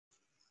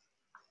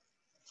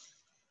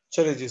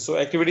चलिए जी, so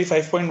activity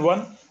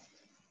 5.1,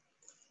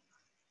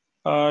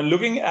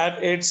 looking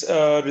at its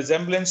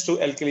resemblance to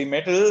alkali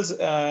metals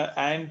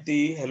and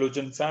the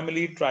halogen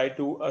family, try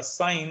to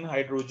assign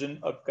hydrogen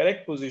a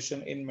correct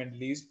position in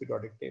Mendeleev's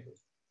periodic table.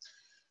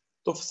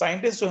 तो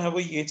scientist जो है वो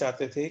ये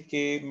चाहते थे कि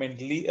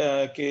मेंडली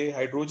के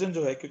हाइड्रोजन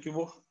जो है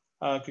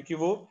क्योंकि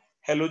वो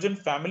हेलोजन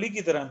फैमिली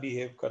की तरह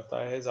बिहेव करता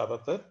है,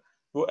 ज्यादातर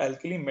वो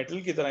एल्कली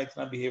मेटल की तरह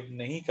इतना बिहेव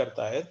नहीं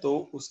करता है, तो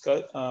उसका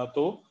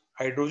तो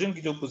हाइड्रोजन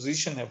की जो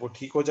पोजीशन है वो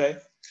ठीक हो जाए.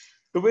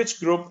 To which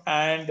group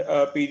and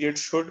period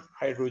should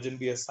hydrogen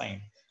be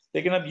assigned.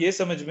 लेकिन अब ये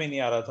समझ में नहीं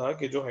आ रहा था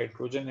कि जो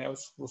हाइड्रोजन है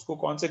उसको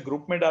कौन से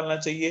ग्रुप में डालना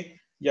चाहिए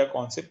या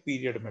कौन से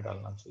पीरियड में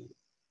डालना चाहिए.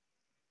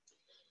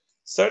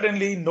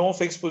 Certainly, no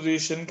fixed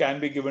position can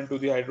be given to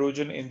the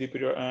hydrogen in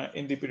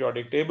the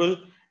periodic table,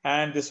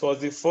 and this was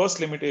the first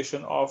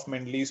limitation of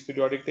Mendeleev's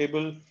periodic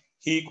table.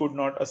 He could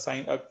not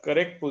assign a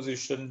correct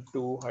position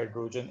to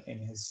hydrogen in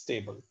his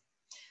table.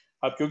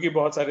 अब क्योंकि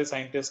बहुत सारे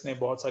scientist ने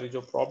बहुत सारी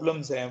जो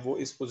problems हैं वो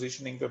इस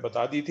पोजीशनिंग पे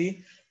बता दी थी,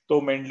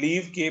 तो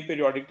मेंडलीव के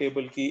पीरियोडिक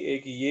टेबल की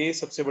एक ये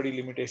सबसे बड़ी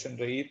लिमिटेशन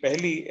रही,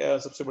 पहली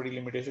सबसे बड़ी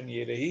लिमिटेशन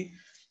ये रही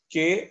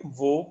कि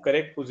वो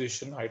करेक्ट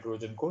पोजीशन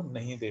हाइड्रोजन को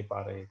नहीं दे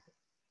पा रहे थे.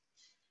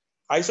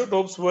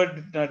 Isotopes were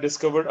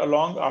discovered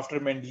along after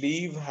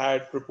Mendeleev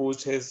had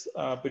proposed his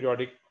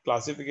periodic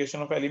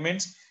classification of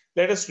elements.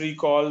 Let us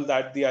recall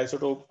that the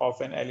isotope of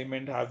an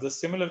element have the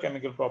similar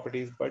chemical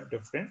properties but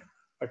different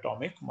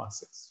atomic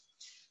masses.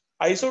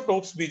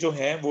 Isotopes भी जो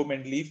हैं वो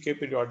Mendeleev के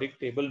periodic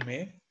table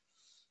में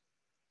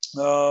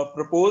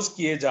propose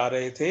किए जा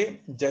रहे थे.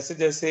 जैसे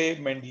जैसे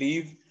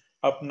Mendeleev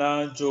अपना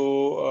जो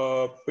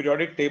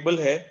periodic table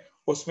है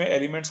उसमें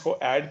एलिमेंट्स को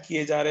ऐड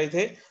किए जा रहे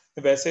थे,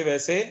 वैसे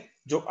वैसे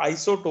जो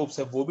आइसोटोप्स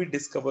है वो भी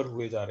डिस्कवर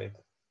हुए जा रहे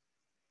थे.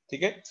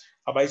 ठीक है,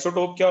 अब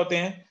आइसोटोप क्या होते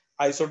हैं?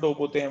 आइसोटोप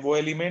होते हैं वो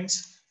एलिमेंट्स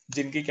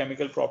जिनकी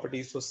केमिकल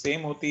प्रॉपर्टीज तो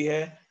सेम होती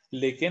है,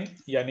 लेकिन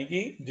यानी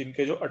कि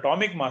जिनके जो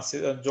अटोमिक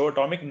मासेस, जो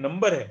अटोमिक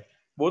नंबर है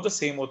वो तो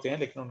सेम होते हैं,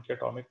 लेकिन उनके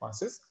अटोमिक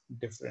मासेस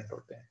डिफरेंट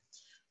होते हैं.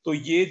 तो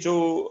ये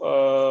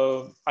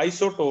जो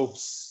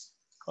आइसोटोप्स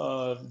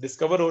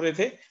डिस्कवर हो रहे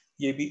थे,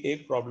 ये भी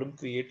एक प्रॉब्लम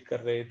क्रिएट कर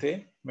रहे थे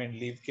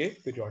मेंडलीव के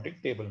पीरियोडिक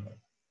टेबल में.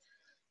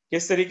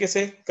 किस तरीके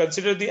से?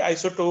 Consider the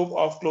isotope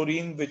of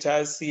chlorine which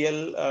has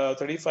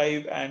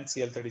Cl35 and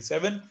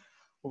Cl37.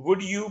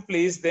 Would you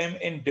place them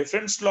in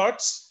different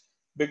slots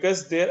because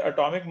their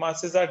atomic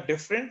masses are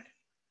different,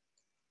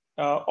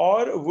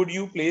 और would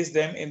you place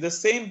them in the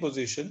same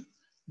position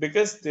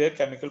because there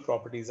chemical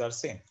properties are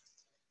same.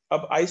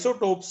 अब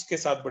isotopes के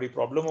साथ बड़ी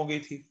problem हो गई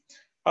थी.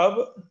 अब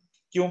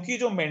क्योंकि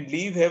जो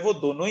मेंडलीव है वो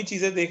दोनों ही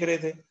चीजें देख रहे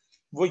थे,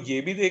 वो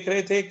ये भी देख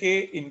रहे थे कि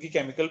इनकी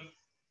केमिकल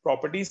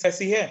प्रॉपर्टीज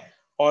कैसी है,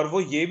 और वो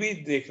ये भी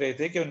देख रहे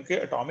थे कि उनके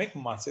एटॉमिक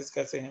मासेस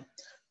कैसे हैं.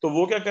 तो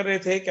वो क्या कर रहे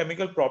थे?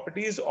 केमिकल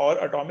प्रॉपर्टीज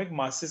और एटॉमिक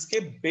मासेस के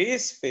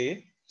बेस पे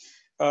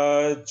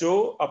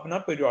जो अपना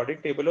पीरियोडिक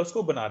टेबल है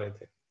उसको बना रहे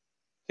थे.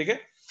 ठीक है,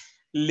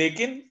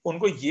 लेकिन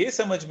उनको ये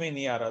समझ में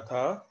नहीं आ रहा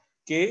था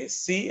कि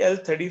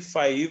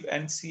Cl35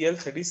 एंड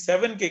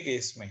Cl37 के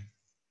केस में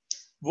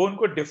वो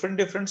उनको डिफरेंट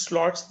डिफरेंट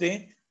स्लॉट्स दें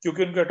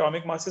क्योंकि उनके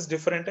एटॉमिक मासेस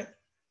डिफरेंट है,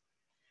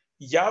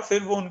 या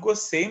फिर वो उनको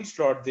सेम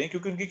स्लॉट दें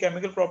क्योंकि उनकी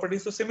केमिकल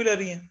प्रॉपर्टीज तो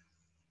सिमिलर ही हैं,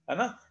 है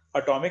ना.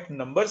 एटॉमिक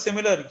नंबर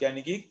सिमिलर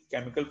यानी कि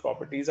chemical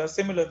properties are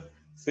similar,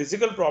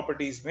 physical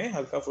properties में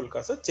हल्का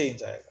फुल्का सा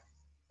चेंज आएगा.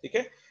 ठीक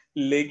है,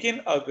 लेकिन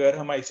अगर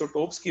हम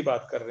आइसोटोप्स की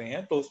बात कर रहे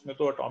हैं तो उसमें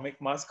तो एटॉमिक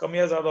मास कम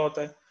या ज्यादा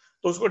होता है,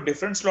 तो उसको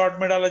डिफरेंट स्लॉट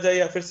में डाला जाए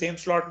या फिर सेम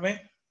स्लॉट में,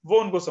 वो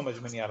उनको समझ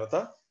में नहीं आ रहा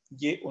था.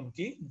 ये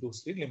उनकी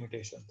दूसरी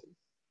लिमिटेशन थी.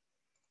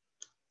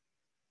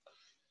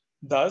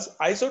 Thus,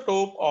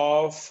 isotope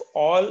of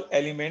all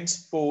elements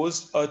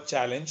posed a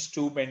challenge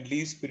to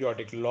Mendeleev's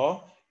periodic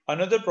law.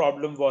 Another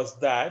problem was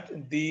that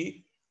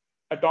the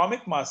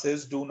atomic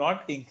masses do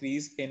not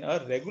increase in a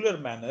regular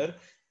manner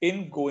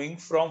in going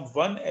from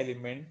one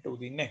element to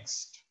the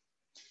next.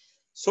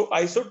 So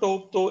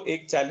isotope तो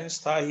एक challenge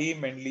था ही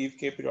Mendeleev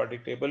के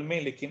periodic table में,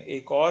 लेकिन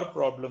एक और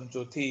problem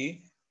जो थी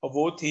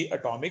वो थी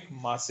एटॉमिक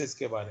मासेस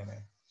के बारे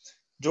में.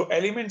 जो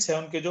एलिमेंट्स हैं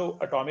उनके जो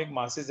एटॉमिक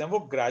मासेस हैं वो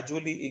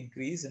ग्रेजुअली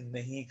इंक्रीज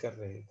नहीं कर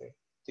रहे थे.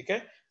 ठीक है,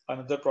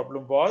 another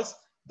problem was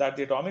that the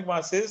atomic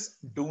masses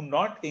do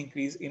not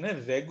increase in a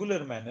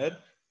regular manner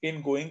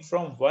in going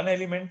from one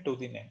element to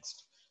the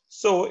next.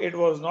 So it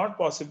was not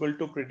possible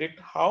to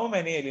predict how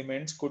many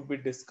elements could be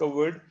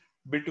discovered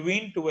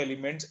between two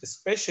elements,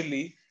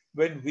 especially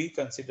when we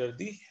consider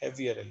the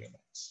heavier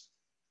elements.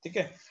 ठीक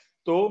है,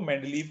 तो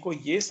Mendeleev को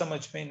ये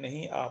समझ में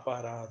नहीं आ पा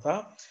रहा था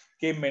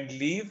कि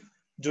मेंडलीव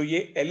जो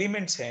ये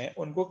एलिमेंट्स हैं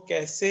उनको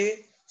कैसे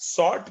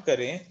सॉर्ट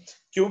करें,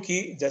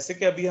 क्योंकि जैसे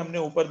कि अभी हमने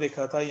ऊपर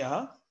देखा था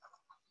यहाँ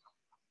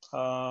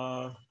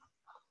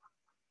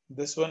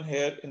this one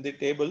here in the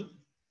table,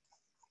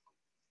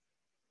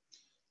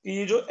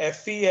 ये जो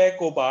Fe है,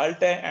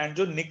 कोबाल्ट है एंड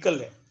जो निकल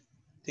है,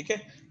 ठीक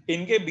है,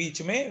 इनके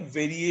बीच में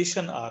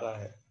वेरिएशन आ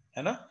रहा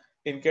है ना.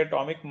 इनके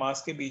एटॉमिक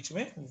मास के बीच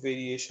में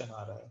वेरिएशन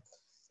आ रहा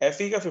है.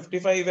 Fe का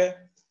 55 है,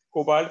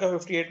 कोबाल्ट का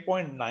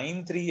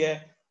 58.93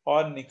 है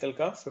और निकल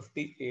का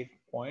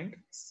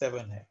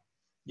 58.7 है.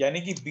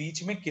 यानी कि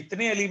बीच में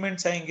कितने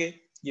एलिमेंट्स आएंगे?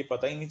 ये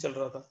पता ही नहीं चल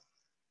रहा था,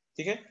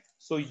 ठीक है।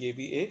 सो ये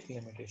भी एक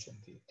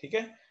लिमिटेशन थी, ठीक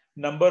है।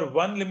 नंबर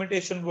 1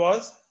 लिमिटेशन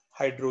वाज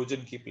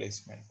हाइड्रोजन की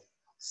placement.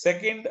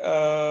 Second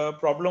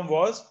problem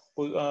was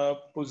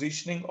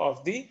positioning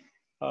of the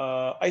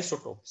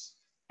isotopes.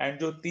 And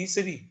जो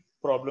तीसरी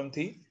प्रॉब्लम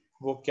थी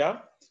वो क्या,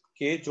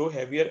 कि जो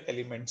हेवियर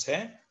एलिमेंट्स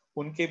हैं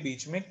उनके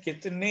बीच में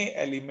कितने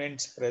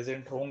एलिमेंट्स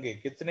प्रेजेंट होंगे,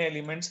 कितने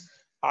एलिमेंट्स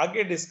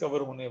आगे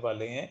डिस्कवर होने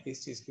वाले हैं,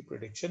 इस चीज की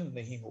प्रेडिक्शन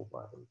नहीं हो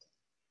पा रही थी,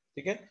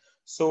 ठीक है।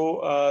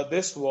 So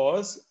this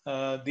was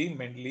the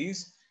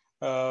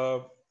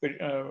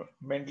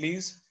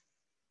Mendeleev's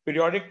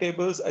periodic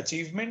tables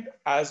achievement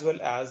as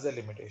well as the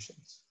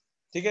limitations,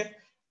 ठीक है।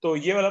 तो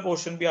ये वाला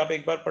पोर्शन भी आप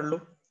एक बार पढ़ लो,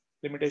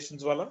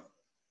 लिमिटेशंस वाला,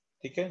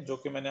 ठीक है, जो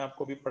कि मैंने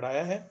आपको भी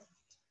पढ़ाया है।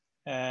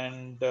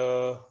 एंड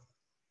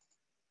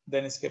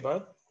देन इसके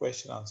बाद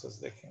क्वेश्चन आंसर्स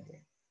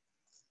देखेंगे।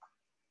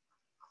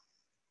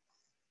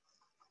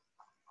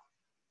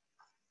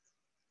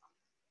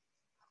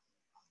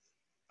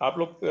 आप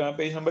लोग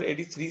पेज नंबर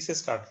 83 से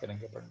स्टार्ट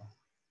करेंगे पढ़ना,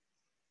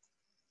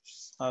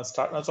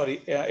 सॉरी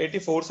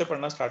 84 से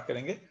पढ़ना स्टार्ट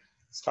करेंगे,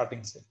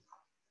 स्टार्टिंग से।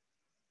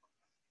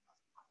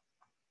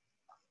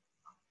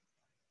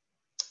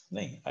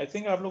 नहीं, आई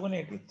थिंक आप लोगों ने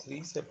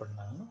 83 से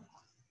पढ़ना है ना,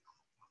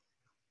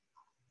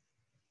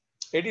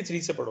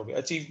 83 से पढ़ोगे,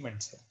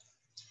 अचीवमेंट से।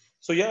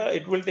 सो या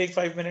इट विल टेक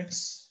 5 मिनट्स,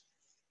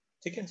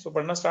 ठीक है। सो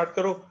पढ़ना स्टार्ट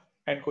करो,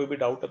 एंड कोई भी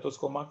डाउट है तो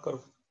उसको मार्क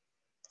करो।